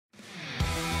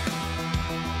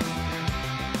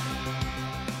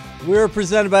We're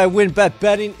presented by WinBet.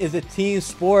 Betting is a team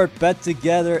sport. Bet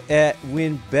together at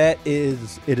WinBet.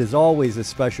 It is always a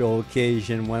special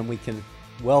occasion when we can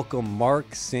welcome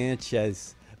Mark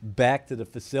Sanchez back to the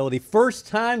facility. First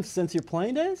time since your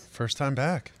playing days? First time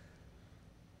back.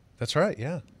 That's right,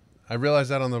 yeah. I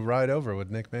realized that on the ride over with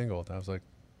Nick Mangold. I was like,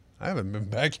 I haven't been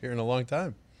back here in a long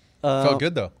time. Felt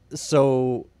good, though.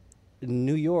 So,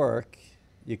 New York,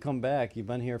 you come back. You've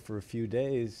been here for a few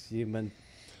days. You've been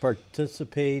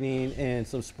participating in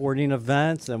some sporting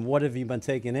events, and what have you been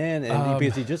taking in? And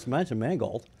because you just mentioned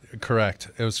Mangold.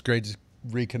 Correct. It was great to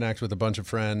reconnect with a bunch of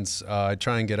friends. I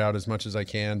try and get out as much as I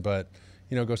can, but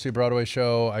go see a Broadway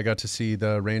show. I got to see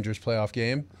the Rangers playoff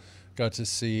game. Got to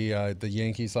see the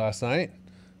Yankees last night.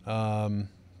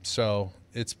 So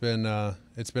it's been a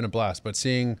blast. But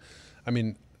seeing,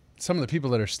 some of the people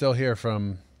that are still here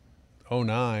from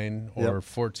 2009 or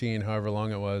 14, however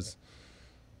long it was.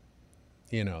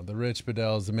 The Rich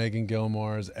Bedells, the Megan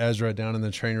Gilmores, Ezra down in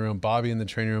the training room, Bobby in the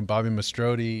training room, Bobby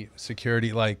Mastrodi,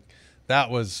 security. That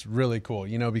was really cool,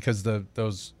 because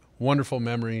those wonderful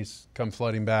memories come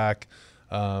flooding back.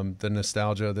 The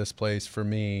nostalgia of this place for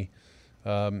me,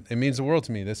 it means the world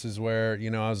to me. This is where,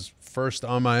 I was first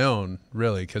on my own,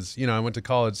 really, because, I went to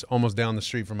college almost down the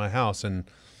street from my house, and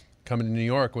coming to New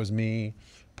York was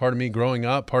part of me growing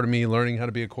up, part of me learning how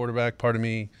to be a quarterback, part of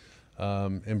me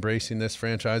embracing this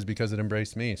franchise because it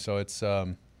embraced me. So it's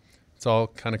all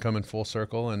kind of coming full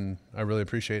circle, and I really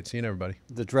appreciate seeing everybody.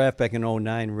 The draft back in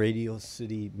 2009, Radio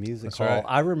City Music Hall. Right.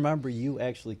 I remember you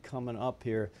actually coming up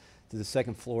here to the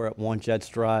second floor at One Jets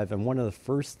Drive, and one of the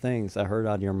first things I heard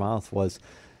out of your mouth was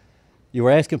you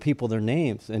were asking people their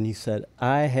names, and you said,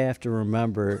 I have to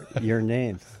remember your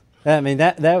names.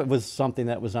 That was something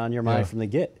that was on your mind from the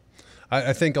get.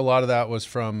 I think a lot of that was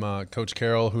from Coach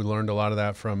Carroll, who learned a lot of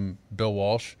that from Bill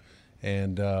Walsh.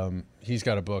 And he's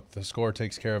got a book, The Score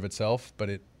Takes Care of Itself, but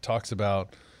it talks about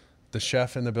the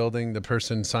chef in the building, the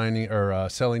person signing or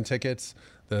selling tickets,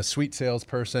 the suite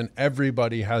salesperson.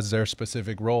 Everybody has their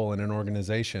specific role in an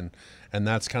organization. And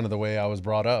that's kind of the way I was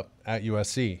brought up at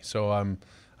USC. So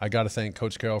I got to thank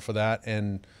Coach Carroll for that.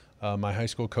 And my high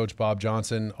school coach, Bob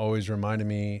Johnson, always reminded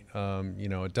me,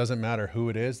 it doesn't matter who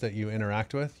it is that you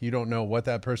interact with. You don't know what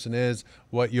that person is,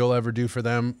 what you'll ever do for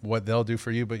them, what they'll do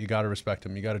for you, but you got to respect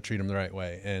them. You got to treat them the right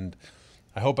way. And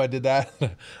I hope I did that,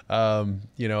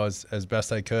 as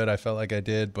best I could. I felt like I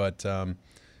did, but,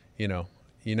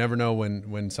 you never know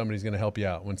when somebody's going to help you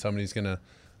out, when somebody's going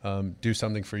to do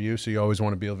something for you. So you always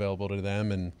want to be available to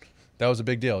them. And that was a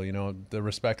big deal, the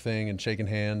respect thing and shaking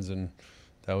hands. And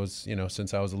that was,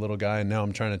 since I was a little guy, and now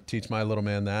I'm trying to teach my little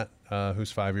man that,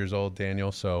 who's 5 years old,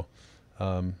 Daniel. So,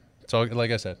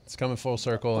 like I said, it's coming full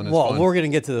circle, and it's fun. We're going to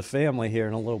get to the family here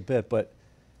in a little bit, but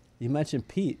you mentioned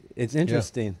Pete. It's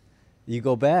interesting. Yeah. You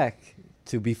go back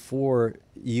to before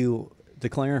you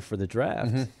declaring for the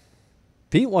draft. Mm-hmm.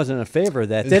 Pete wasn't in favor of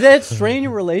that. Did it strain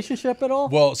your relationship at all?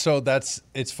 Well, so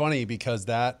it's funny because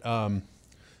that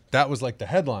was like the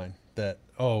headline that,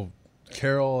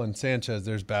 Carroll and Sanchez,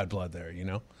 there's bad blood there,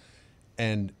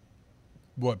 And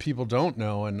what people don't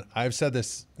know, and I've said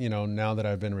this, now that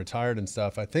I've been retired and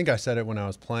stuff, I think I said it when I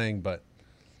was playing, but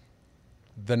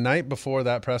the night before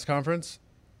that press conference,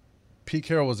 Pete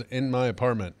Carroll was in my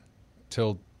apartment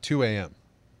till 2 a.m.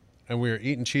 And we were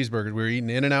eating cheeseburgers. We were eating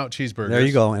In-N-Out cheeseburgers. There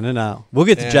you go, In-N-Out. We'll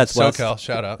get to Jets West. SoCal,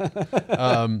 shout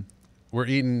out. We're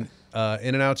eating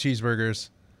In-N-Out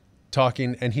cheeseburgers,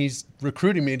 talking, and he's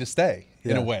recruiting me to stay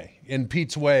in a way, in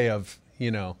Pete's way of,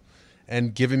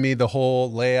 and giving me the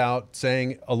whole layout,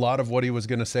 saying a lot of what he was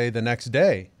going to say the next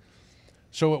day.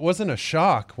 So it wasn't a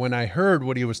shock when I heard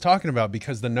what he was talking about,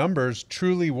 because the numbers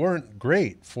truly weren't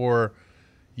great for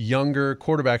younger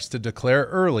quarterbacks to declare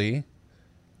early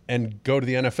and go to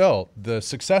the NFL. The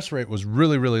success rate was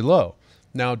really, really low.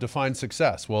 Now, define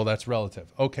success. Well, that's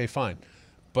relative. Okay, fine.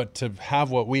 But to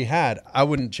have what we had, I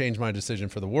wouldn't change my decision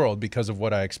for the world because of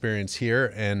what I experienced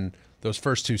here, and those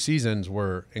first 2 seasons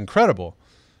were incredible.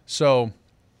 So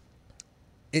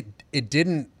it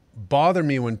didn't bother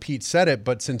me when Pete said it,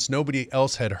 but since nobody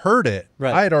else had heard it,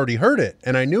 right. I had already heard it,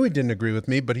 and I knew he didn't agree with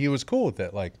me, but he was cool with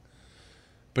it.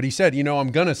 But he said,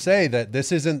 I'm going to say that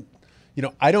this isn't,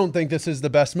 I don't think this is the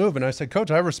best move. And I said,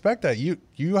 Coach, I respect that.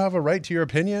 You have a right to your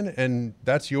opinion, and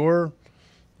that's your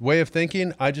way of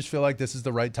thinking. I just feel like this is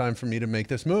the right time for me to make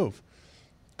this move.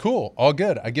 Cool, all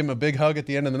good. I give him a big hug at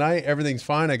the end of the night. Everything's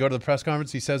fine. I go to the press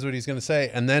conference. He says what he's going to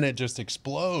say, and then it just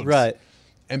explodes. Right.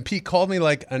 And Pete called me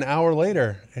like an hour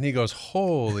later, and he goes,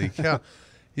 holy cow.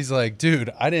 He's like, dude,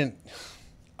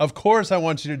 of course I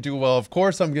want you to do well. Of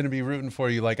course I'm going to be rooting for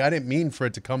you. I didn't mean for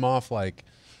it to come off like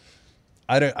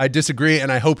I disagree,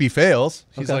 and I hope he fails.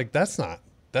 He's like, that's not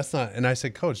that's not. And I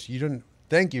said, Coach, you didn't.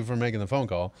 Thank you for making the phone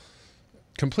call.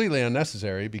 Completely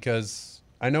unnecessary because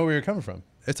I know where you're coming from.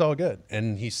 It's all good.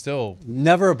 And he's still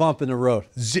Never a bump in the road.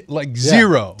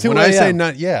 zero. 2 When I say a.m.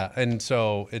 not, yeah. And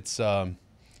so it's,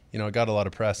 it got a lot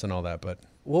of press and all that, but.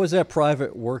 What was that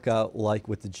private workout like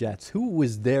with the Jets? Who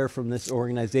was there from this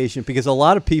organization? Because a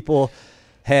lot of people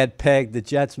had pegged the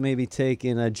Jets maybe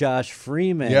taking a Josh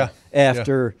Freeman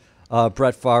after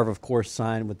Brett Favre, of course,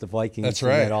 signed with the Vikings That's in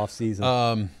right. that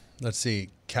offseason. Let's see.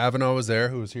 Kavanaugh was there,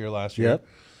 who was here last year.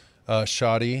 Yep.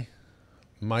 Shoddy,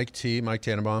 Mike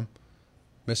Tannenbaum,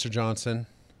 Mr. Johnson.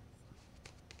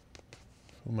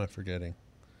 Who am I forgetting?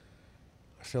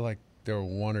 I feel like there were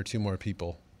one or two more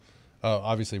people.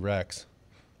 Obviously Rex.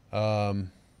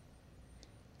 And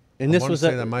this was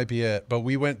that might be it. But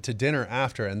we went to dinner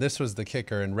after, and this was the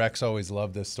kicker. And Rex always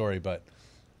loved this story,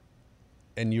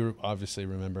 and you obviously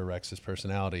remember Rex's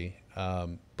personality.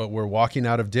 But we're walking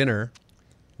out of dinner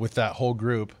with that whole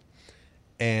group,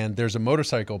 and there's a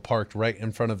motorcycle parked right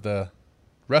in front of the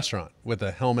restaurant with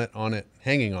a helmet on it,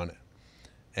 hanging on it.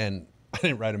 And I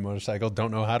didn't ride a motorcycle,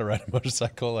 don't know how to ride a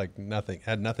motorcycle, like nothing,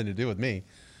 had nothing to do with me.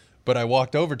 But I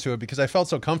walked over to it because I felt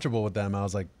so comfortable with them. I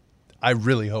was like, I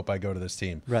really hope I go to this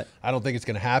team. Right. I don't think it's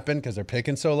going to happen because they're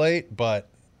picking so late, but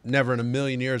never in a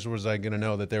million years was I going to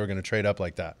know that they were going to trade up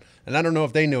like that. And I don't know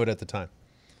if they knew it at the time.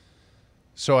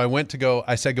 So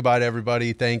I said goodbye to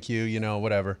everybody. Thank you,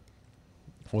 whatever.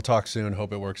 We'll talk soon.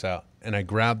 Hope it works out. And I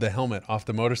grabbed the helmet off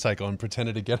the motorcycle and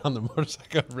pretended to get on the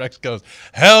motorcycle. Rex goes,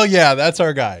 hell yeah, that's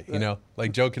our guy,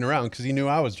 like joking around because he knew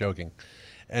I was joking.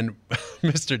 And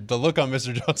the look on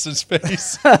Mr. Johnson's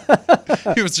face,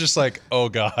 he was just like, oh,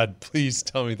 God, please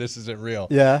tell me this isn't real.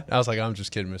 Yeah. And I was like, I'm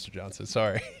just kidding, Mr. Johnson.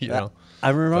 Sorry. I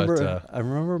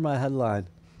remember my headline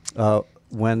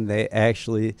when they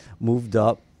actually moved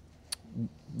up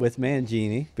with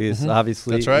Mangini, because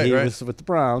obviously he was with the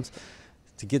Browns,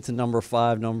 to get to number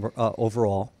 5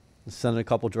 overall, sent a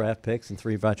couple draft picks and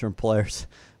 3 veteran players,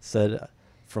 said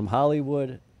from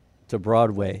Hollywood to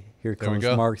Broadway, here comes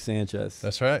Mark Sanchez.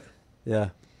 That's right. Yeah.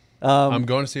 I'm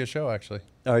going to see a show, actually.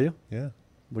 Are you? Yeah.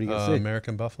 What are you going to see?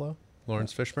 American Buffalo,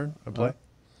 Lawrence Fishburne, I play.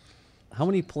 How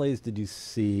many plays did you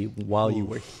see while you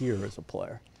were here as a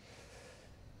player?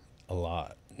 A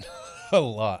lot. A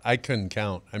lot. I couldn't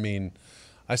count. I mean,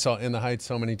 I saw In the Heights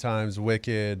so many times,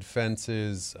 Wicked,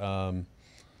 Fences,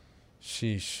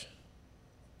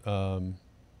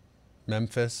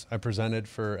 Memphis. I presented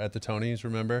at the Tonys,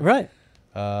 remember? Right.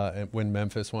 When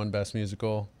Memphis won Best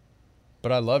Musical.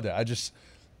 But I loved it.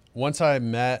 Once I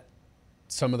met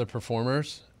some of the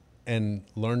performers and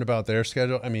learned about their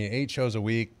schedule, 8 shows a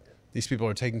week. These people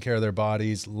are taking care of their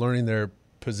bodies, learning their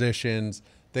positions.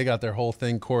 They got their whole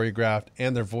thing choreographed,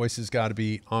 and their voices got to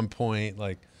be on point.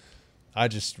 Like, I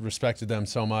just respected them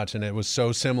so much, and it was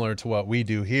so similar to what we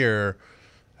do here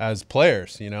as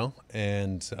players,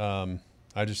 And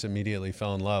I just immediately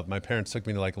fell in love. My parents took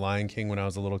me to like Lion King when I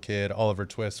was a little kid, Oliver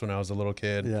Twist when I was a little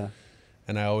kid. Yeah.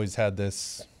 And I always had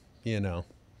this,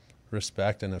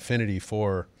 respect and affinity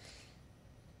for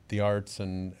the arts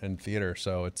and theater.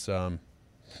 So it's,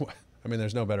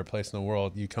 there's no better place in the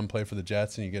world. You come play for the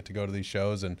Jets and you get to go to these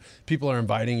shows and people are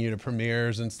inviting you to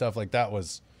premieres and stuff like that.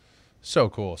 Was so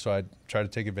cool. So I try to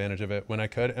take advantage of it when I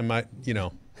could. And I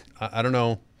don't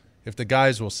know if the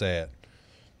guys will say it,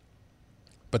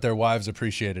 but their wives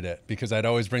appreciated it because I'd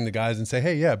always bring the guys and say,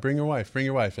 hey, yeah, bring your wife.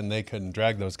 And they couldn't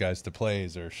drag those guys to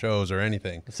plays or shows or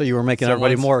anything. So you were making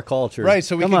everybody more cultured. Right,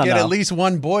 so we could get at least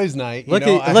one boys' night. Look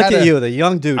at you, the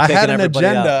young dude taking everybody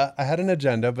out. I had an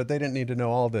agenda, but they didn't need to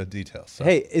know all the details. So.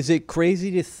 Hey, is it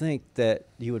crazy to think that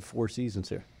you had 4 seasons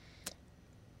here?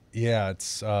 Yeah,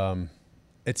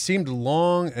 it seemed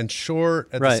long and short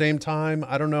at the same time.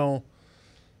 I don't know.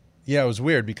 Yeah, it was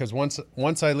weird because once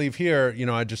I leave here,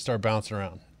 I just start bouncing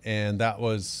around. And that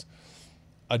was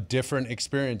a different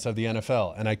experience of the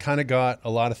NFL. And I kind of got a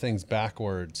lot of things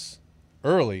backwards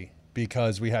early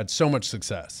because we had so much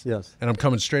success. Yes. And I'm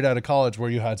coming straight out of college where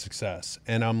you had success.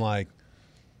 And I'm like,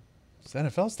 this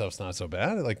NFL stuff's not so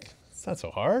bad. Like, it's not so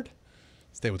hard.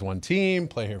 Stay with one team,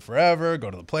 play here forever,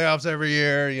 go to the playoffs every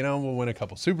year. We'll win a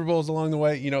couple Super Bowls along the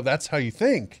way. That's how you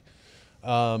think.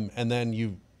 And then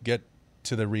you get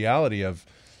to the reality of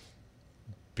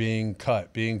being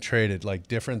cut, being traded, like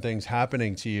different things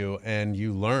happening to you, and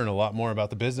you learn a lot more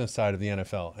about the business side of the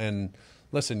NFL. And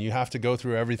listen, you have to go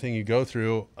through everything you go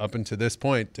through up until this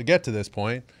point to get to this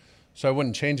point. So I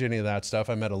wouldn't change any of that stuff.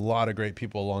 I met a lot of great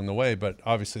people along the way, but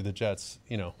obviously the Jets,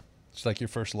 it's like your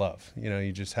first love.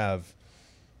 You just have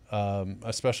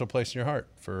a special place in your heart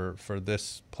for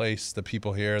this place, the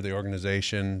people here, the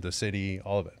organization, the city,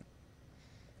 all of it.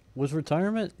 Was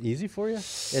retirement easy for you at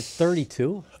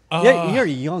 32? Yeah, you're a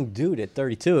young dude at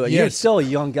 32. You're still a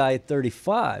young guy at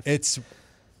 35.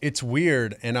 It's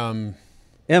weird, and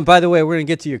And by the way, we're going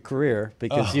to get to your career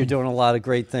because you're doing a lot of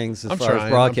great things as far as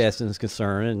broadcasting is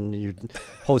concerned, and you're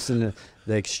hosting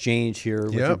the exchange here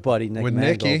with your buddy Nick with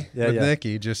Mangold.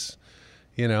 Nicky, just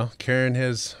carrying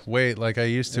his weight like I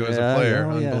used to as a player.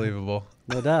 Unbelievable.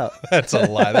 No doubt. That's a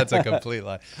lie. That's a complete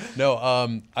lie.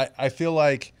 No, I feel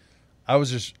like I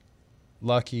was just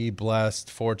lucky, blessed,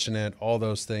 fortunate, all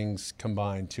those things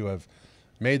combined to have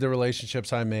made the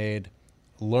relationships I made,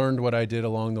 learned what I did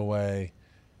along the way,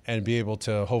 and be able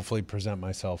to hopefully present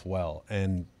myself well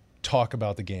and talk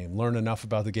about the game, learn enough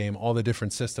about the game, all the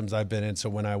different systems I've been in.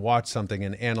 So when I watch something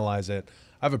and analyze it,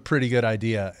 I have a pretty good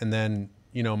idea. And then,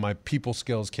 my people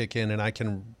skills kick in and I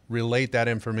can relate that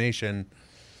information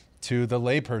to the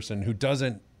layperson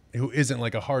who isn't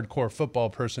like a hardcore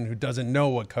football person, who doesn't know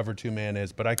what cover 2 man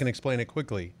is, but I can explain it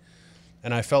quickly.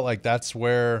 And I felt like that's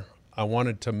where I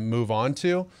wanted to move on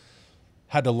to.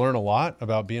 Had to learn a lot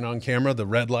about being on camera, the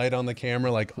red light on the camera,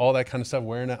 like all that kind of stuff,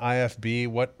 wearing an IFB,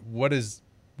 what is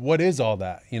all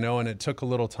that, and it took a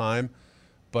little time,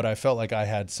 but I felt like I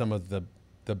had some of the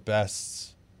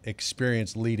best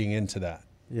experience leading into that.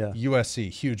 Yeah. USC,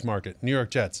 huge market. New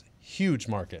York Jets, huge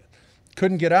market.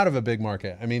 Couldn't get out of a big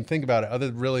market. I mean, think about it,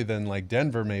 other really than like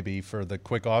Denver maybe for the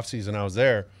quick offseason I was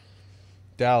there,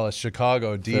 Dallas,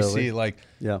 Chicago, DC,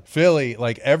 Philly,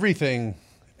 like everything.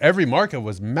 Every market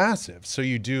was massive. So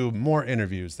you do more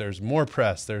interviews. There's more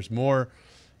press. There's more,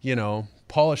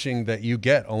 polishing that you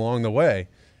get along the way.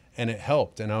 And it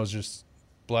helped. And I was just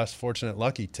blessed, fortunate,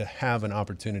 lucky to have an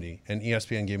opportunity. And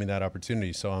ESPN gave me that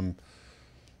opportunity. So I'm,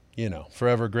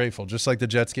 forever grateful. Just like the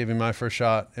Jets gave me my first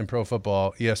shot in pro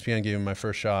football, ESPN gave me my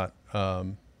first shot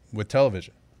with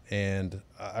television. And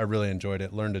I really enjoyed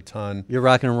it, learned a ton. You're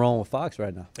rocking and rolling with Fox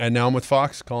right now. And now I'm with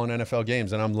Fox calling NFL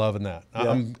games, and I'm loving that.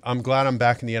 Yeah. I'm glad I'm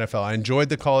back in the NFL. I enjoyed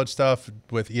the college stuff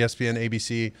with ESPN,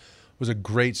 ABC. It was a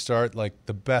great start, like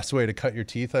the best way to cut your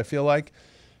teeth, I feel like,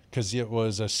 because it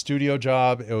was a studio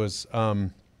job. It was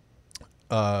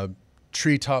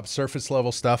treetop surface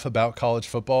level stuff about college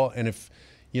football. And if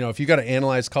you got to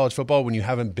analyze college football when you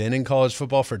haven't been in college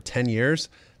football for 10 years,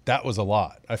 that was a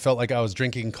lot. I felt like I was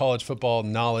drinking college football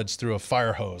knowledge through a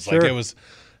fire hose. Sure. Like it was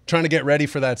trying to get ready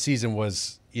for that season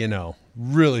was,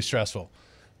 really stressful.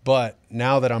 But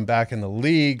now that I'm back in the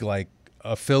league, like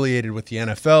affiliated with the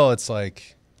NFL, it's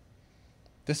like,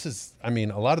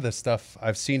 a lot of this stuff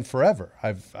I've seen forever.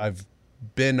 I've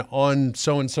been on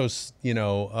so-and-so's,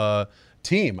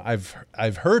 team.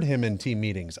 I've heard him in team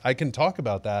meetings. I can talk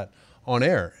about that on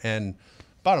air. And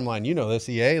bottom line, this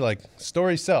EA, like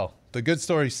stories sell. The good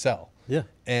stories sell. Yeah.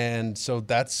 And so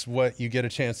that's what you get a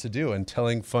chance to do. And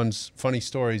telling funny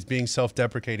stories, being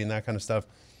self-deprecating, that kind of stuff.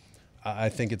 I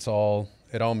think it all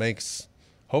makes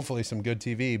hopefully some good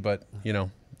TV. But,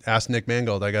 ask Nick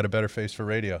Mangold. I got a better face for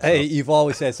radio. So. Hey, you've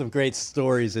always had some great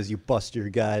stories as you bust your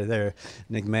guy there,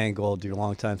 Nick Mangold, your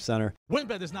longtime center.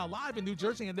 WynnBET is now live in New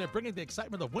Jersey, and they're bringing the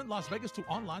excitement of Wynn Las Vegas to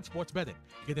online sports betting.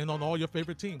 Get in on all your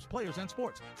favorite teams, players, and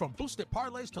sports, from boosted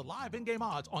parlays to live in-game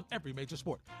odds on every major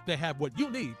sport. They have what you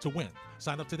need to win.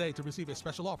 Sign up today to receive a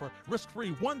special offer,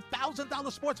 risk-free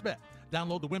 $1,000 sports bet.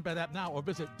 Download the WynnBET app now or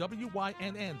visit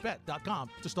wynnbet.com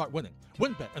to start winning.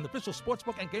 WynnBET, an official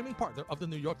sportsbook and gaming partner of the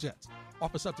New York Jets.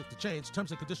 Offer subject to change.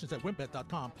 Terms and conditions at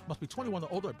wynnbet.com. Must be 21 or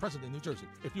older and present in New Jersey.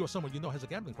 If you or someone you know has a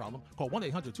gambling problem, call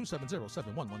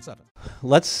 1-800-270-7117.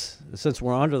 Since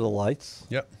we're under the lights,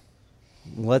 Yep.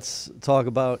 let's talk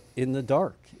about In the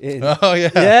Dark. Oh, yeah.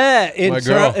 Yeah.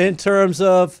 In terms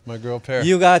of my girl pair.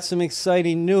 You got some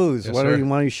exciting news. Yes, Why sir.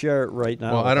 don't you share it right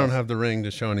now? Well, I don't have the ring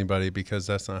to show anybody because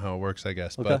that's not how it works, I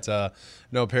guess. Okay. But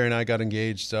no, Perry and I got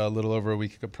engaged a little over a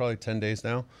week ago, probably 10 days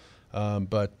now.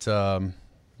 But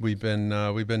we've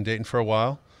been dating for a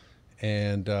while,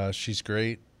 and she's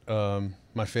great.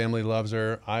 My family loves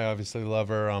her. I obviously love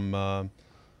her.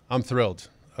 I'm thrilled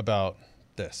about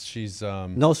this. She's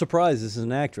no surprise. This is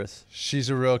an actress. She's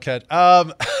a real catch.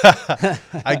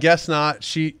 I guess not.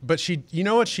 But she,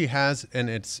 what she has, and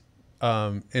it's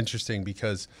interesting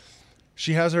because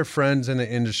she has her friends in the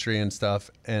industry and stuff,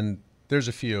 and there's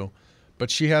a few, but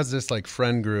she has this like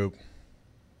friend group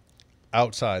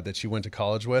outside that she went to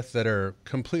college with that are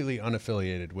completely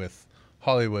unaffiliated with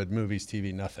Hollywood, movies,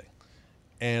 TV, nothing.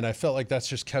 And I felt like that's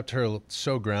just kept her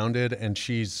so grounded, and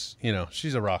she's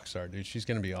a rock star, dude. She's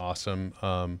going to be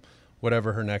awesome.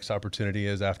 Whatever her next opportunity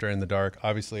is after In the Dark.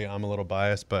 Obviously, I'm a little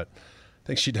biased, but I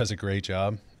think she does a great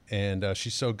job. And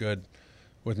she's so good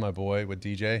with my boy, with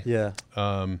DJ. Yeah.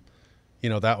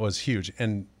 That was huge.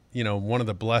 And, one of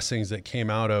the blessings that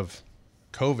came out of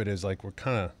COVID is like we're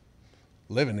kind of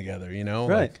living together, you know?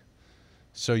 Right. Like,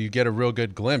 so you get a real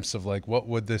good glimpse of like, what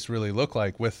would this really look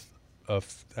like with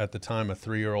at the time, a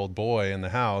 3-year-old boy in the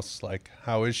house? Like,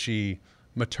 how is she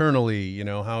maternally, you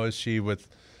know, how is she with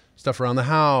stuff around the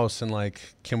house? And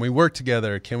like, can we work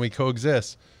together? Can we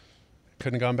coexist?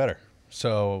 Couldn't have gone better.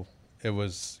 So it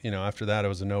was, you know, after that, it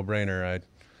was a no-brainer.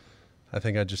 I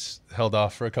think I just held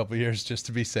off for a couple of years just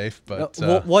to be safe. But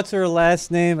what's her last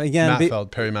name again?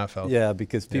 Perry Mattfeld. Yeah,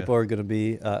 because people are going to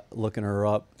be looking her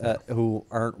up who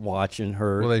aren't watching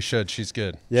her. Well, they should. She's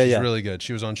good. Yeah, she's really good.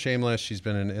 She was on Shameless. She's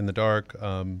been in The Dark,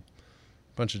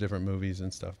 bunch of different movies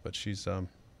and stuff. But she's a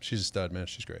stud, man.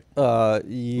 She's great. Lucky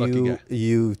guy.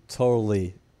 You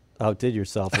totally outdid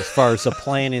yourself as far as the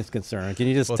planning is concerned. Can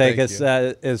you just take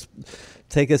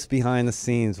us behind the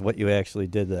scenes what you actually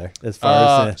did there as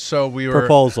far as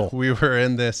proposal? We were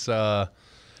in this. Well,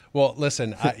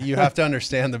 listen, you have to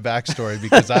understand the backstory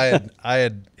because I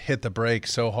had hit the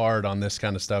brakes so hard on this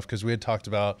kind of stuff because we had talked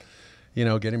about, you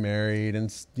know, getting married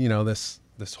and, you know, this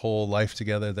whole life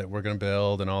together that we're going to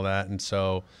build and all that. And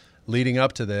so leading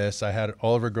up to this, I had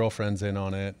all of her girlfriends in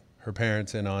on it, her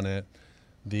parents in on it,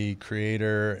 the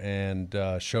creator and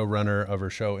showrunner of her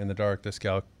show In the Dark, this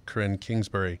gal, Corinne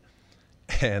Kingsbury.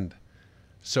 And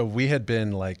so we had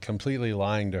been like completely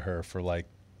lying to her for like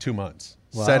 2 months,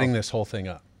 setting this whole thing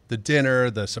up, the dinner,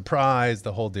 the surprise,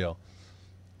 the whole deal.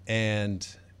 And,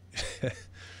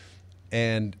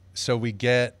 and so we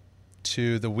get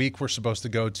to the week we're supposed to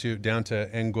go down to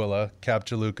Anguilla, Cap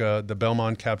Juluca. The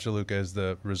Belmont Cap Juluca is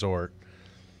the resort.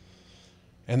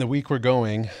 And the week we're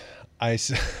going, I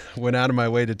went out of my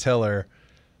way to tell her,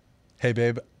 hey,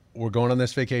 babe, we're going on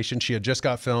this vacation. She had just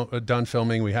got done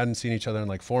filming. We hadn't seen each other in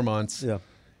like 4 months. Yeah.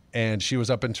 And she was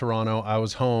up in Toronto. I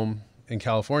was home in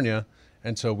California.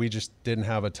 And so we just didn't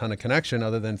have a ton of connection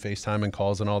other than FaceTime and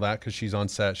calls and all that because she's on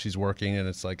set, she's working, and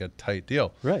it's like a tight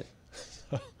deal. Right.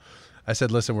 I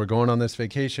said, listen, we're going on this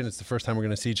vacation. It's the first time we're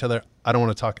going to see each other. I don't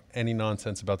want to talk any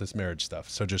nonsense about this marriage stuff.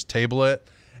 So just table it.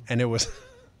 And it was...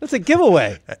 That's a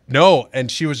giveaway. No. And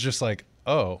she was just like,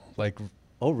 oh,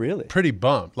 really? Pretty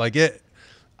bummed. Like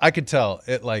I could tell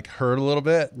it like hurt a little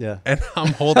bit. Yeah. And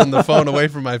I'm holding the phone away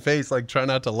from my face, like trying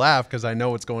not to laugh because I know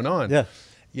what's going on. Yeah.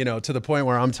 You know, to the point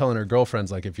where I'm telling her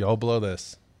girlfriends, like, if y'all blow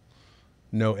this,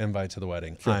 no invite to the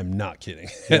wedding. Sure. I'm not kidding.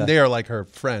 Yeah. And they are like her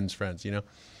friends, you know?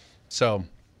 So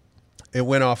it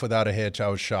went off without a hitch. I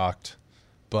was shocked.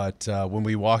 But when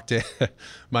we walked in,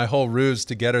 my whole ruse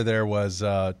to get her there was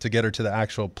to get her to the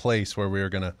actual place where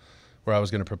I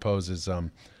was gonna propose. Is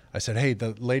I said, hey,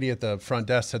 the lady at the front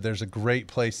desk said there's a great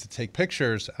place to take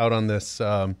pictures out on this,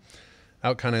 out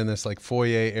kind of in this like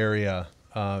foyer area,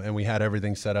 and we had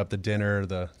everything set up, the dinner,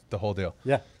 the whole deal.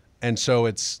 Yeah. And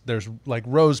so there's like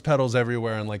rose petals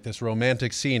everywhere and like this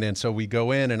romantic scene. And so we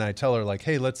go in and I tell her like,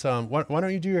 hey, let's, why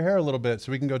don't you do your hair a little bit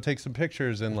so we can go take some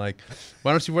pictures, and like,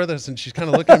 why don't you wear this? And she's kind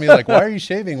of looking at me like, why are you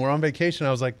shaving? We're on vacation.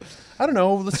 I was like, I don't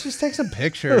know. Let's just take some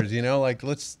pictures, you know, like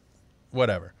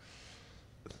whatever.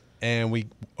 And we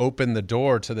open the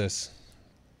door to this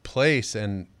place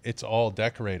and it's all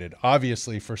decorated,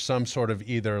 obviously for some sort of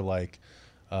either like,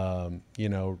 you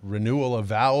know, renewal of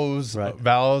vows, right.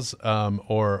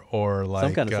 Or like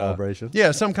some kind of celebration.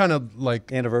 Yeah, some kind of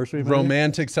like anniversary,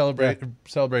 romantic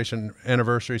celebration,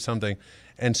 anniversary, something.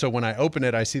 And so when I open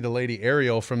it, I see the lady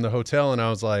Ariel from the hotel, and I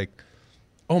was like,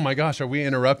 "Oh my gosh, are we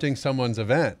interrupting someone's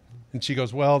event?" And she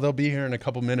goes, "Well, they'll be here in a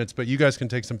couple minutes, but you guys can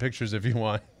take some pictures if you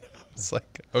want." It's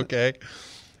like, okay.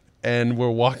 And we're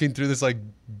walking through this like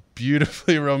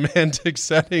beautifully romantic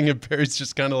setting, and Perry's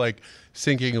just kind of like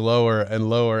sinking lower and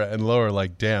lower and lower.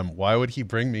 Like, damn, why would he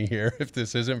bring me here if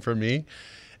this isn't for me?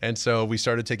 And so we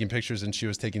started taking pictures, and she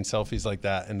was taking selfies like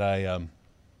that. And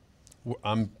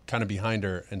I'm kind of behind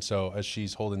her. And so as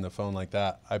she's holding the phone like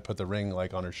that, I put the ring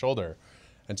like on her shoulder.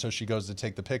 And so she goes to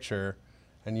take the picture,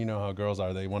 and you know how girls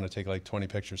are, they want to take like 20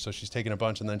 pictures. So she's taking a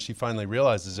bunch, and then she finally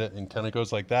realizes it and kind of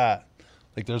goes like that.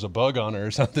 Like there's a bug on her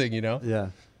or something, you know? Yeah.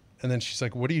 And then she's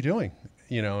like, what are you doing?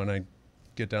 You know, and I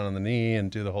get down on the knee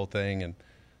and do the whole thing. And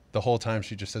the whole time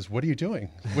she just says, what are you doing?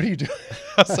 What are you doing?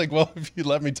 I was like, well, if you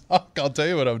let me talk, I'll tell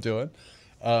you what I'm doing.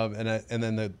 And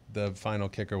then the final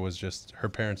kicker was just her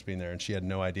parents being there, and she had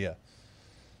no idea.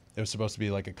 It was supposed to be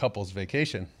like a couple's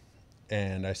vacation.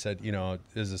 And I said, you know, it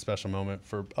is a special moment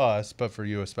for us, but for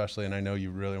you especially. And I know you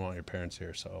really want your parents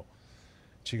here. So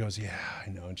she goes, yeah, I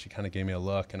know. And she kind of gave me a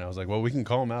look, and I was like, well, we can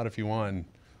call them out if you want. And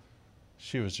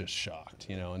she was just shocked,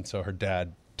 you know. And so her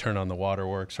dad turned on the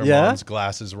waterworks. Her mom's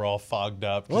glasses were all fogged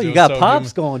up. Well, you got so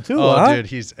Pops going too, oh, huh? Dude,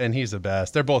 he's the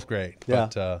best. They're both great. Yeah.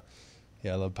 But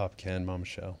yeah, I love Papa Ken, Mama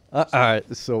Michelle. All right,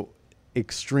 so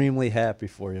extremely happy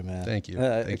for you, man. Thank you.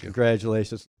 Thank you.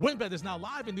 Congratulations. WynnBET is now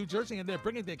live in New Jersey, and they're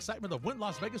bringing the excitement of Wynn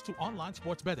Las Vegas to online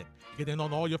sports betting. Get in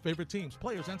on all your favorite teams,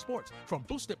 players, and sports, from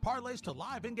boosted parlays to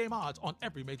live in-game odds on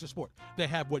every major sport. They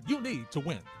have what you need to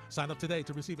win. Sign up today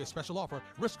to receive a special offer,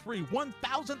 risk-free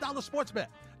 $1,000 sports bet.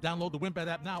 Download the WynnBET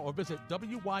app now or visit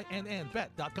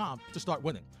wynnbet.com to start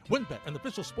winning. WynnBET, an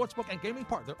official sportsbook and gaming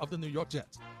partner of the New York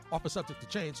Jets. Offer subject to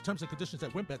change. Terms and conditions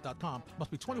at wynnbet.com. Must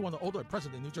be 21 or older and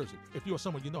present in New Jersey. If you or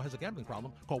someone you know has a gambling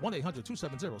problem, call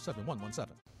 1-800-270-7117.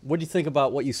 What do you think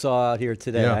about what you saw out here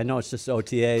today? Yeah. I know it's just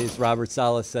OTAs. Robert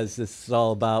Saleh says this is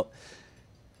all about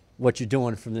what you're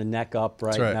doing from the neck up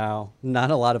right now.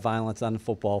 Not a lot of violence on the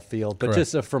football field, but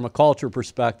Correct. just from a culture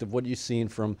perspective, what have you seen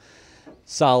from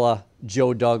Saleh,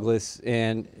 Joe Douglas,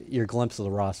 and your glimpse of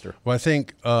the roster? Well, I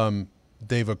think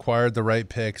they've acquired the right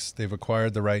picks. They've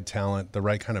acquired the right talent, the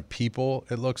right kind of people,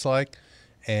 it looks like.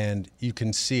 And you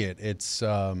can see it. It's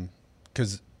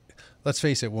because, let's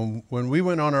face it, when we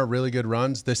went on our really good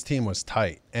runs, this team was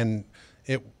tight. And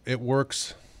it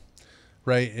works,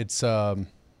 right? It's a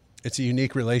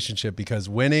unique relationship because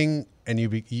winning and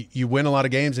you win a lot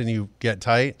of games and you get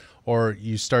tight, or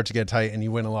you start to get tight and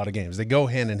you win a lot of games. They go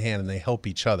hand in hand and they help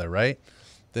each other, right?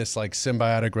 This like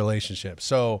symbiotic relationship.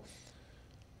 So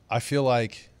I feel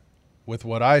like with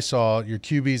what I saw, your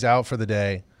QB's out for the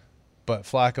day, but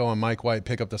Flacco and Mike White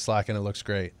pick up the slack and it looks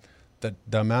great. The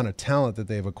amount of talent that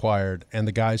they've acquired and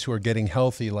the guys who are getting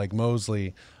healthy like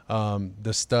Mosley,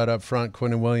 the stud up front,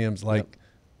 Quinnen Williams, like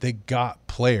they got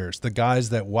players, the guys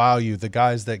that wow you, the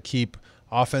guys that keep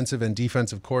offensive and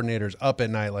defensive coordinators up at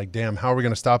night like, damn, how are we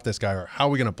going to stop this guy, or how are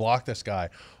we going to block this guy,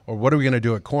 or what are we going to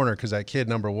do at corner because that kid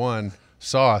number one,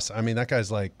 Sauce, I mean, that guy's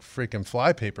like freaking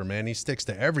flypaper, man. He sticks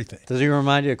to everything. Does he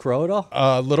remind you of Crow at all?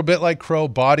 A little bit like Crow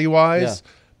body-wise,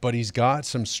 but he's got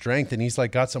some strength, and he's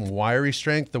like got some wiry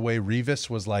strength the way Revis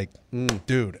was like,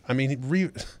 dude. I mean,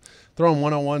 throwing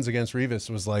one-on-ones against Revis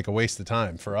was like a waste of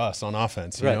time for us on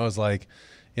offense. You know, it was like,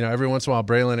 you know, every once in a while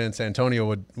Braylon and Santonio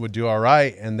would do all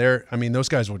right, and those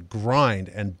guys would grind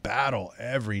and battle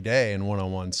every day in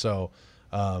one-on-one. So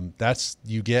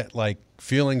you get like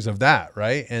feelings of that,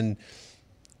 right? And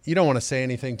you don't want to say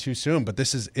anything too soon, but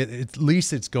this is at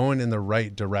least it's going in the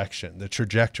right direction. The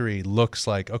trajectory looks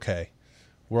like, okay,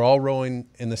 we're all rowing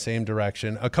in the same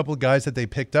direction. A couple of guys that they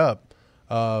picked up,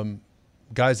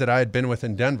 guys that I had been with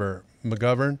in Denver,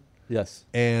 McGovern,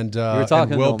 and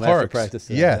Will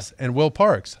Parks. And Will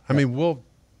Parks. I mean, Will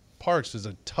Parks is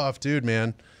a tough dude,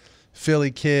 man. Philly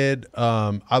kid.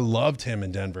 I loved him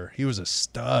in Denver. He was a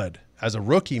stud as a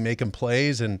rookie, making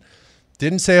plays and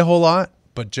didn't say a whole lot,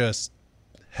 but just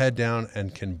head down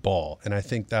and can ball. And I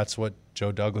think that's what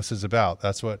Joe Douglas is about.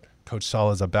 That's what Coach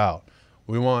Saleh is about.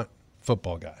 We want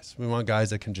football guys. We want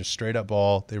guys that can just straight up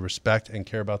ball. They respect and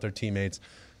care about their teammates.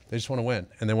 They just want to win,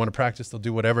 and they want to practice. They'll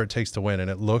do whatever it takes to win, and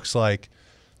it looks like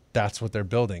that's what they're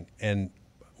building. And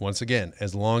once again,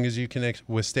 as long as you can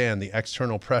withstand the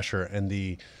external pressure and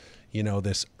the, you know,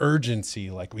 this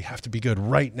urgency, like we have to be good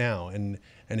right now, and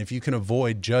if you can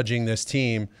avoid judging this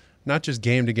team, not just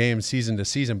game to game, season to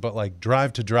season, but like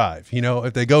drive to drive. You know,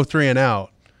 if they go 3 and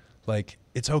out, like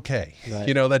it's okay. Right.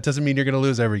 You know, that doesn't mean you're going to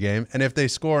lose every game. And if they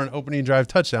score an opening drive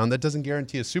touchdown, that doesn't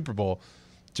guarantee a Super Bowl.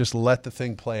 Just let the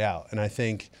thing play out. And I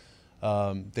think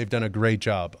they've done a great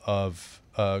job of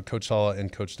Coach Saleh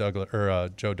and Coach Douglas or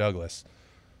Joe Douglas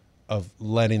of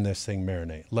letting this thing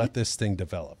marinate, let this thing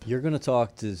develop. You're going to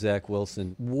talk to Zach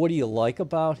Wilson. What do you like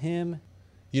about him?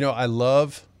 You know, I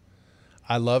love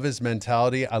his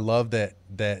mentality. I love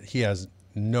that he has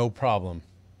no problem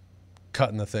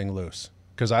cutting the thing loose.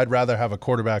 Because I'd rather have a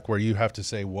quarterback where you have to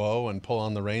say whoa and pull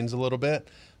on the reins a little bit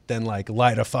than like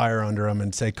light a fire under him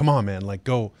and say, come on, man, like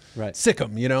go sick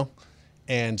him, you know?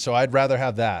 And so I'd rather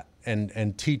have that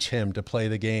and teach him to play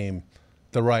the game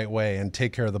the right way and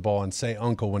take care of the ball and say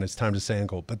uncle when it's time to say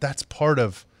uncle. But that's part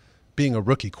of being a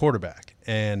rookie quarterback.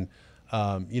 And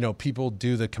you know, people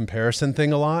do the comparison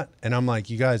thing a lot, and I'm like,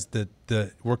 you guys,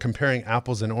 we're comparing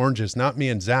apples and oranges, not me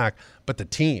and Zach, but the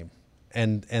team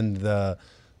and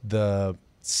the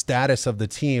status of the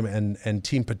team and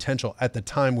team potential at the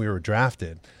time we were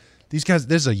drafted. These guys,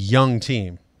 this is a young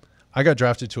team. I got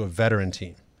drafted to a veteran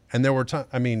team, and there were times.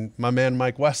 I mean, my man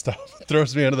Mike Westhoff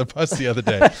throws me under the bus the other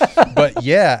day. But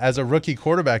yeah, as a rookie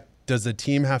quarterback, does the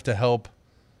team have to help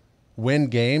win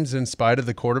games in spite of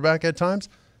the quarterback at times?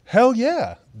 Hell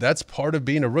yeah. That's part of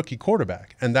being a rookie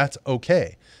quarterback, and that's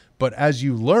okay. But as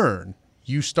you learn,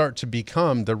 you start to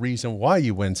become the reason why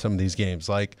you win some of these games.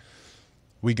 Like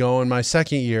we go in my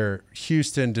second year,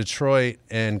 Houston, Detroit,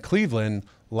 and Cleveland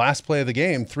last play of the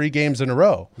game 3 games in a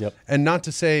row. Yep. And not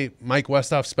to say Mike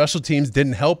Westhoff's special teams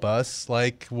didn't help us,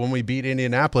 like when we beat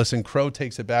Indianapolis and Crow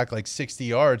takes it back like 60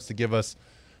 yards to get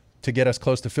us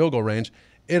close to field goal range.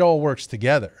 It all works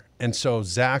together. And so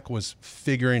Zach was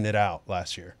figuring it out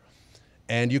last year.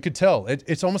 And you could tell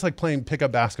it's almost like playing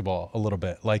pickup basketball a little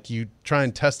bit. Like you try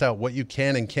and test out what you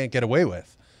can and can't get away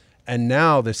with. And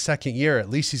now the second year, at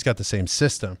least he's got the same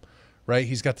system, right?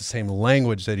 He's got the same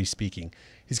language that he's speaking.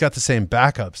 He's got the same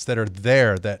backups that are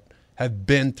there that have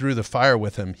been through the fire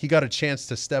with him. He got a chance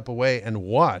to step away and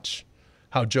watch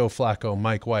how Joe Flacco,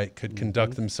 Mike White could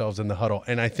conduct themselves in the huddle.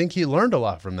 And I think he learned a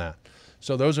lot from that.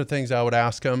 So those are things I would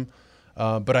ask him.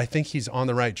 But I think he's on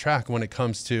the right track when it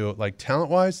comes to, like,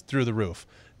 talent-wise, through the roof.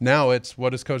 Now it's, what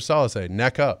does Coach Sala say?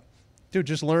 Neck up. Dude,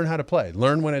 just learn how to play.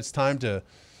 Learn when it's time to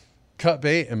cut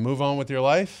bait and move on with your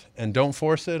life, and don't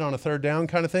force it on a third down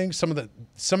kind of thing. Some of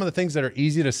the things that are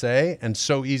easy to say and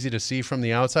so easy to see from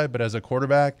the outside, but as a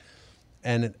quarterback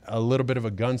and a little bit of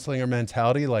a gunslinger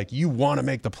mentality, like, you want to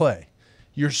make the play.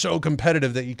 You're so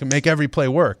competitive that you can make every play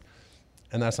work.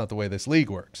 And that's not the way this league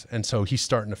works. And so he's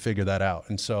starting to figure that out.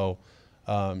 And so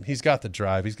he's got the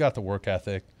drive. He's got the work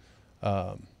ethic.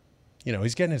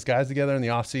 He's getting his guys together in the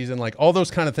offseason, like all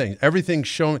those kind of things. Everything's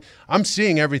showing. I'm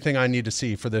seeing everything I need to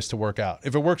see for this to work out.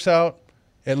 If it works out,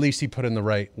 at least he put in the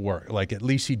right work. Like, at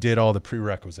least he did all the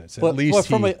prerequisites. At least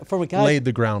he laid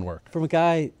the groundwork. From a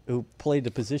guy who played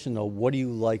the position, though, what do you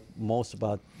like most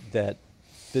about that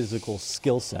physical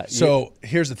skill set? So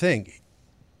here's the thing.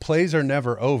 Plays are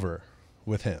never over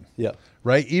with him. Yeah.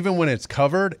 Right? Even when it's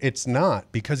covered, it's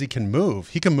not, because he can move.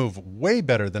 He can move way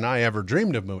better than I ever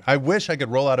dreamed of moving. I wish I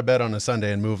could roll out of bed on a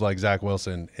Sunday and move like Zach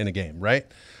Wilson in a game, right?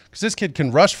 Because this kid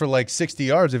can rush for like 60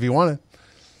 yards if he wanted.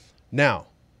 Now,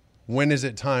 when is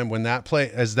it time when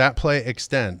as that play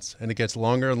extends and it gets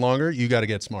longer and longer, you got to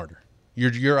get smarter.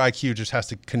 Your IQ just has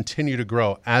to continue to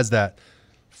grow as that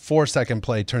 4-second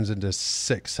play turns into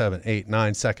 6, 7, 8,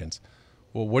 9 seconds.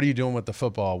 Well, what are you doing with the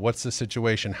football? What's the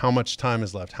situation? How much time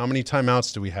is left? How many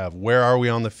timeouts do we have? Where are we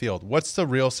on the field? What's the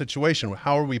real situation?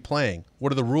 How are we playing?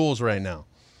 What are the rules right now?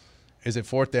 Is it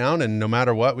 4th down and no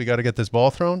matter what, we got to get this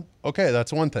ball thrown? Okay,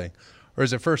 that's one thing. Or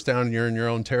is it 1st down and you're in your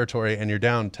own territory and you're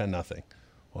down 10-0?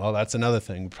 Well, that's another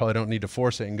thing. We probably don't need to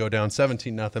force it and go down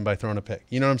 17-0 by throwing a pick.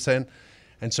 You know what I'm saying?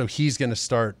 And so he's going to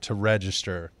start to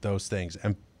register those things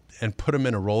and put them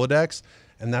in a Rolodex.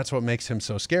 And that's what makes him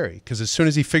so scary. Because as soon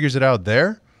as he figures it out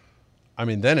there, I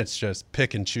mean, then it's just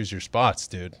pick and choose your spots,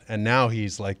 dude. And now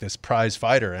he's like this prize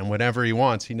fighter. And whenever he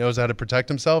wants, he knows how to protect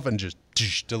himself and just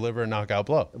deliver a knockout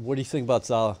blow. What do you think about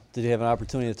Salah? Did you have an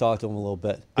opportunity to talk to him a little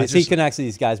bit? He connects to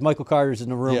these guys. Michael Carter's in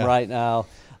the room right now.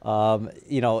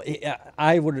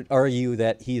 I would argue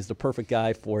that he's the perfect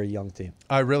guy for a young team.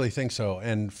 I really think so.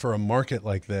 And for a market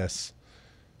like this,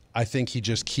 I think he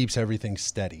just keeps everything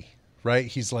steady, right?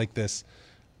 He's like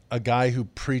a guy who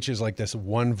preaches like this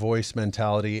one voice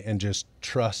mentality and just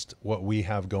trust what we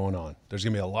have going on. There's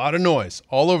going to be a lot of noise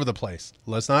all over the place.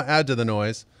 Let's not add to the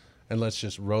noise, and let's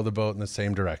just row the boat in the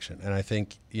same direction. And I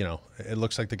think, it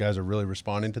looks like the guys are really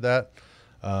responding to that.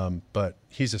 But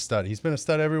he's a stud. He's been a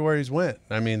stud everywhere he's went.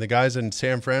 I mean, the guys in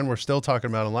San Fran, we're still talking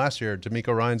about him last year.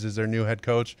 D'Amico Ryans is their new head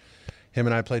coach. Him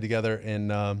and I played together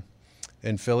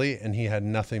in Philly, and he had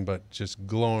nothing but just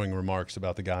glowing remarks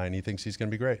about the guy, and he thinks he's going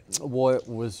to be great. What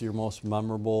was your most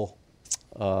memorable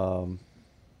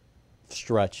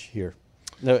stretch here?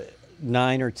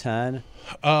 9 or 10?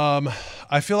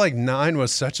 I feel like 9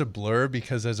 was such a blur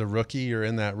because as a rookie, you're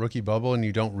in that rookie bubble and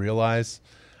you don't realize.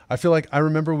 I feel like I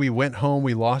remember we went home,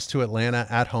 we lost to Atlanta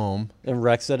at home. And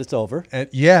Rex said it's over. And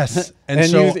yes. And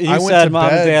so you I went said, to Mom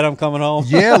bed. and Dad, I'm coming home.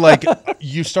 Yeah, like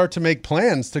you start to make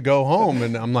plans to go home.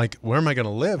 And I'm like, where am I going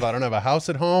to live? I don't have a house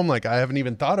at home. Like, I haven't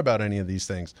even thought about any of these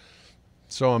things.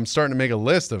 So I'm starting to make a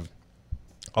list of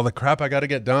all the crap I got to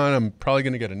get done. I'm probably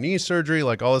going to get a knee surgery.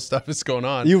 Like, all this stuff is going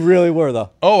on. You really were,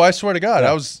 though. Oh, I swear to God.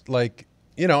 Yeah. I was like,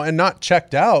 and not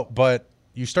checked out, but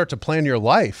you start to plan your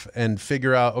life and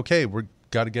figure out, okay, we're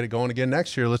got to get it going again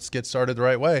next year. Let's get started the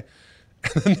right way.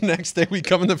 And then the next day we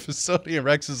come in the facility and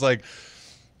Rex is like,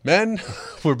 man,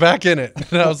 we're back in it.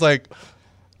 And I was like,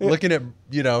 looking at,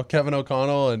 Kevin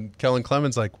O'Connell and Kellen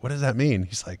Clemens, like, what does that mean?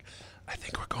 He's like, I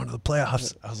think we're going to the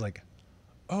playoffs. I was like,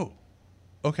 oh,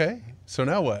 okay. So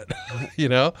now what?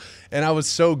 And I was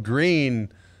so green.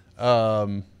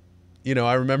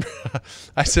 I remember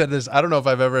I said this, I don't know if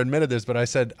I've ever admitted this, but I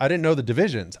said I didn't know the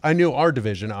divisions. I knew our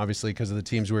division, obviously, because of the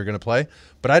teams we were going to play,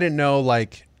 but I didn't know,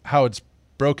 like, how it's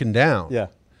broken down. Yeah.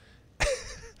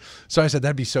 So I said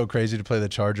that'd be so crazy to play the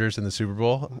Chargers in the Super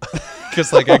Bowl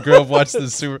because, like, I grew up watching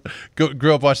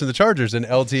the Chargers and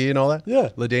LT and all that. Yeah.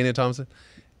 LaDainian Thompson.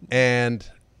 And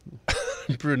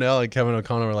Brunel and Kevin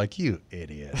O'Connell were like, "You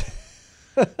idiot!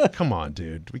 Come on,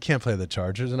 dude. We can't play the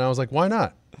Chargers." And I was like, "Why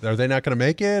not? Are they not going to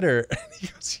make it?" Or he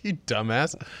goes, "You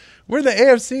dumbass. We're the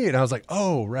AFC." And I was like,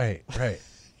 "Oh, right.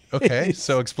 Okay,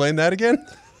 so explain that again."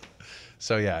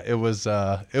 So yeah, it was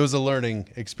a learning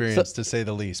experience to say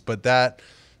the least. But that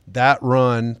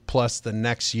run plus the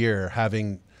next year,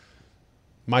 having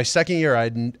my second year,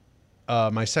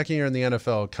 my second year in the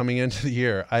NFL, coming into the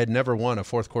year, I had never won a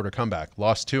fourth quarter comeback.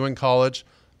 Lost 2 in college,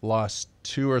 lost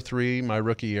 2 or 3 my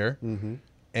rookie year. Mm-hmm.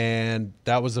 And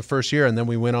that was the first year. And then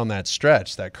we went on that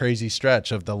stretch, that crazy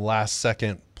stretch of the last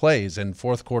second plays and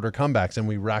fourth quarter comebacks. And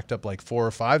we racked up like 4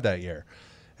 or 5 that year.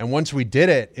 And once we did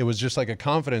it, it was just like a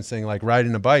confidence thing, like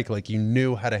riding a bike. Like you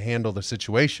knew how to handle the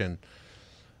situation.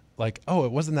 Like, oh,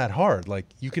 it wasn't that hard. Like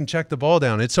you can check the ball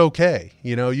down. It's okay.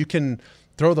 You can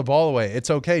throw the ball away. It's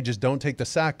okay. Just don't take the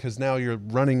sack because now you're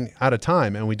running out of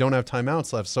time and we don't have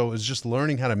timeouts left. So it was just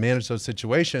learning how to manage those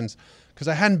situations because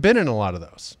I hadn't been in a lot of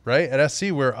those, right? At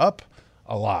SC, we're up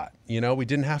a lot. We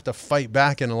didn't have to fight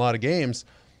back in a lot of games.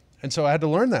 And so I had to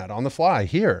learn that on the fly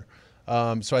here.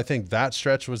 So I think that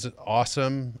stretch was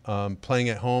awesome. Playing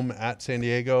at home at San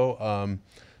Diego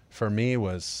for me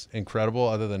was incredible.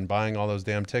 Other than buying all those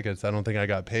damn tickets, I don't think I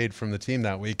got paid from the team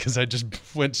that week because I just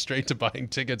went straight to buying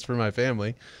tickets for my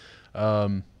family.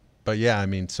 But yeah, I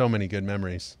mean, so many good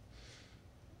memories.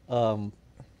 10.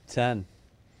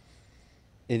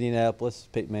 Indianapolis,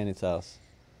 Peyton Manning's house.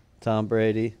 Tom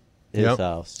Brady, his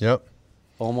house. Yep.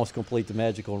 Almost complete the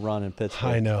magical run in Pittsburgh.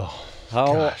 I know.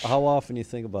 How often do you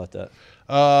think about that?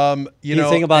 You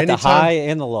think about the high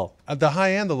and the low. The high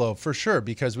and the low, for sure,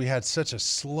 because we had such a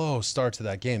slow start to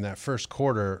that game. That first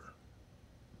quarter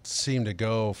seemed to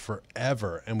go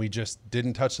forever, and we just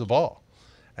didn't touch the ball.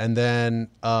 And then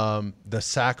the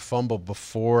sack fumble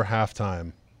before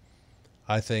halftime,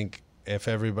 I think if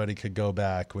everybody could go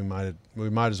back, we might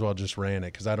as well just ran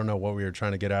it because I don't know what we were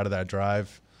trying to get out of that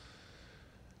drive.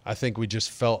 I think we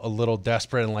just felt a little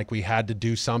desperate and like we had to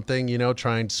do something,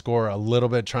 try and score a little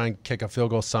bit, try and kick a field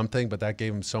goal, something. But that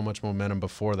gave them so much momentum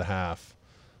before the half.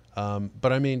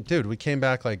 But, I mean, dude, we came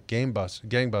back like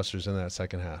gangbusters in that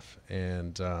second half.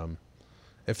 And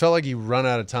it felt like you run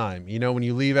out of time. When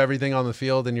you leave everything on the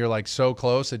field and you're like so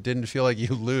close, it didn't feel like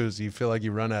you lose. You feel like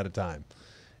you run out of time.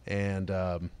 And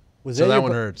that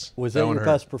one hurts. Was that your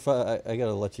best I got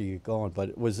to let you get going,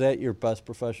 but was that your best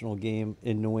professional game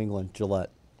in New England, Gillette?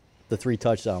 The 3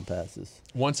 touchdown passes.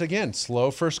 Once again,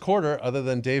 slow first quarter, other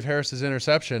than Dave Harris's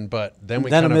interception, but then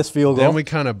a missed field goal. Then we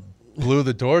kind of blew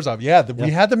the doors off. Yeah,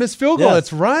 we had the missed field goal. Yes.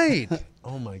 That's right.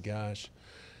 Oh my gosh.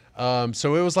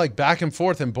 So it was like back and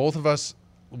forth, and both of us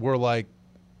were like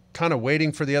kind of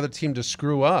waiting for the other team to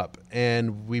screw up,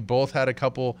 and we both had a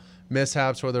couple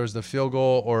mishaps, whether it was the field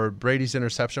goal or Brady's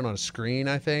interception on a screen,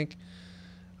 I think.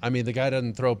 I mean, the guy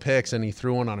doesn't throw picks, and he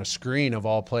threw one on a screen of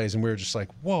all plays, and we were just like,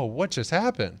 whoa, what just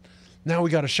happened? Now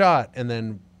we got a shot. And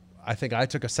then I think I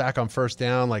took a sack on first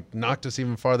down, like knocked us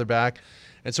even farther back.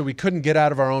 And so we couldn't get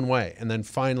out of our own way. And then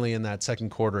finally in that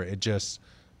second quarter, it just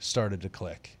started to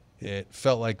click. It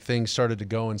felt like things started to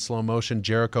go in slow motion.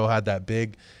 Jericho had that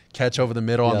big catch over the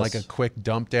middle on like a quick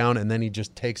dump down, and then he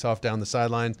just takes off down the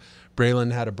sidelines.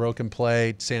 Braylon had a broken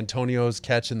play. Santonio's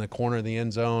catch in the corner of the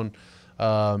end zone.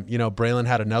 Braylon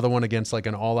had another one against like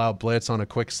an all-out blitz on a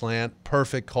quick slant.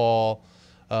 Perfect call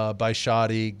by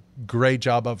Shoddy. Great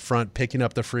job up front picking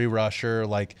up the free rusher.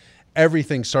 Like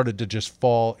everything started to just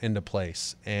fall into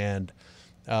place. And,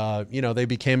 they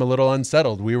became a little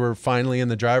unsettled. We were finally in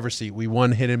the driver's seat. We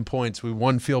won hidden points. We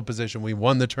won field position. We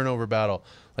won the turnover battle.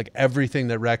 Like everything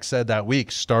that Rex said that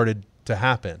week started to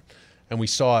happen. And we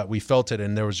saw it. We felt it.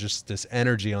 And there was just this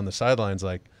energy on the sidelines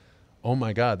like, oh,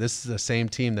 my God, this is the same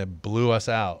team that blew us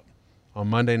out on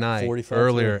Monday night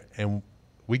earlier, and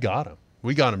we got them.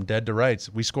 We got him dead to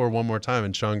rights. We score one more time,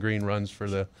 and Sean Green runs for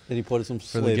the and he put him to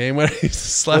sleep. The game winner. He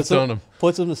slept on him.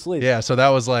 Puts him to sleep. Yeah, so that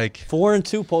was like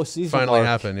 4-2 postseason. Finally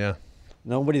happened. Yeah.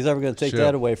 Nobody's ever going to take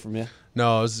that away from you.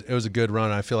 No, it was a good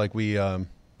run. I feel like we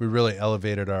really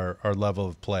elevated our level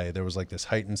of play. There was like this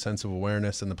heightened sense of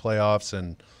awareness in the playoffs,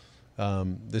 and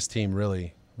this team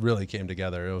really came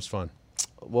together. It was fun.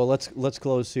 Well, let's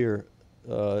close here,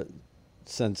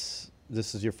 since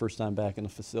this is your first time back in the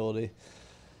facility.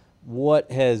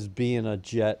 What has being a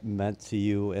Jet meant to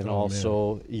you, and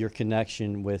also your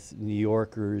connection with New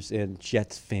Yorkers and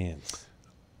Jets fans?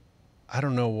 I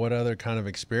don't know what other kind of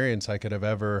experience I could have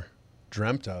ever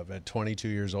dreamt of at 22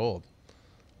 years old.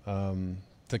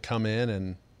 To come in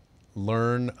and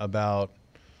learn about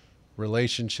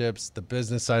relationships, the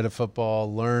business side of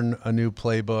football, learn a new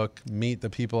playbook, meet the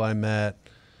people I met,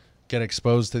 get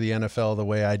exposed to the NFL the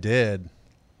way I did.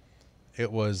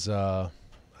 it was, I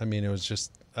mean, it was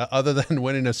just, other than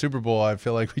winning a Super Bowl, I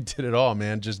feel like we did it all,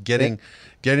 man. Just getting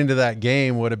to that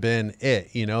game would have been it.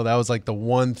 You know, that was like the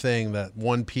one thing, that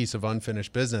one piece of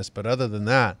unfinished business. But other than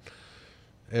that,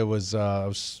 it was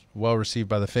well received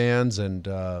by the fans, and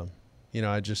you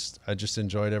know, I just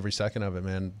enjoyed every second of it,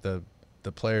 man.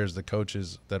 The players, the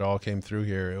coaches that all came through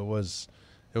here, it was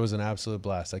an absolute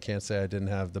blast. I can't say I didn't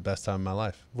have the best time of my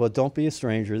life. Well, don't be a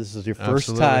stranger. This is your first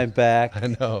Absolutely. time back.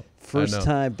 I know. First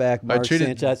time back, Mark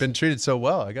Sanchez. Been treated so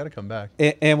well. I got to come back.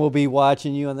 And we'll be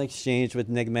watching you on the exchange with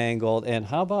Nick Mangold. And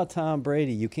how about Tom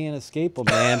Brady? You can't escape him,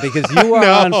 man, because you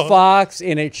are on Fox,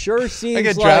 and it sure seems I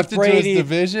get like drafted Brady, to his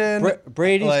division.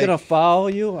 Brady's like, going to follow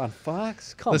you on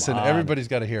Fox? Come on. Listen, everybody's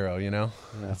got a hero, you know?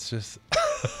 Yeah. It's just...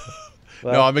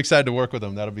 Well, no, I'm excited to work with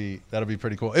him. That'll be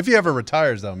pretty cool. If he ever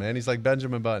retires, though, man, he's like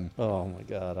Benjamin Button. Oh my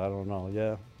God, I don't know.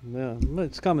 Yeah,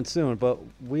 it's coming soon. But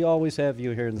we always have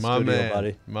you here in the studio,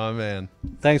 buddy. My man.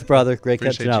 Thanks, brother. Great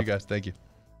Appreciate catching up. you guys. Thank you.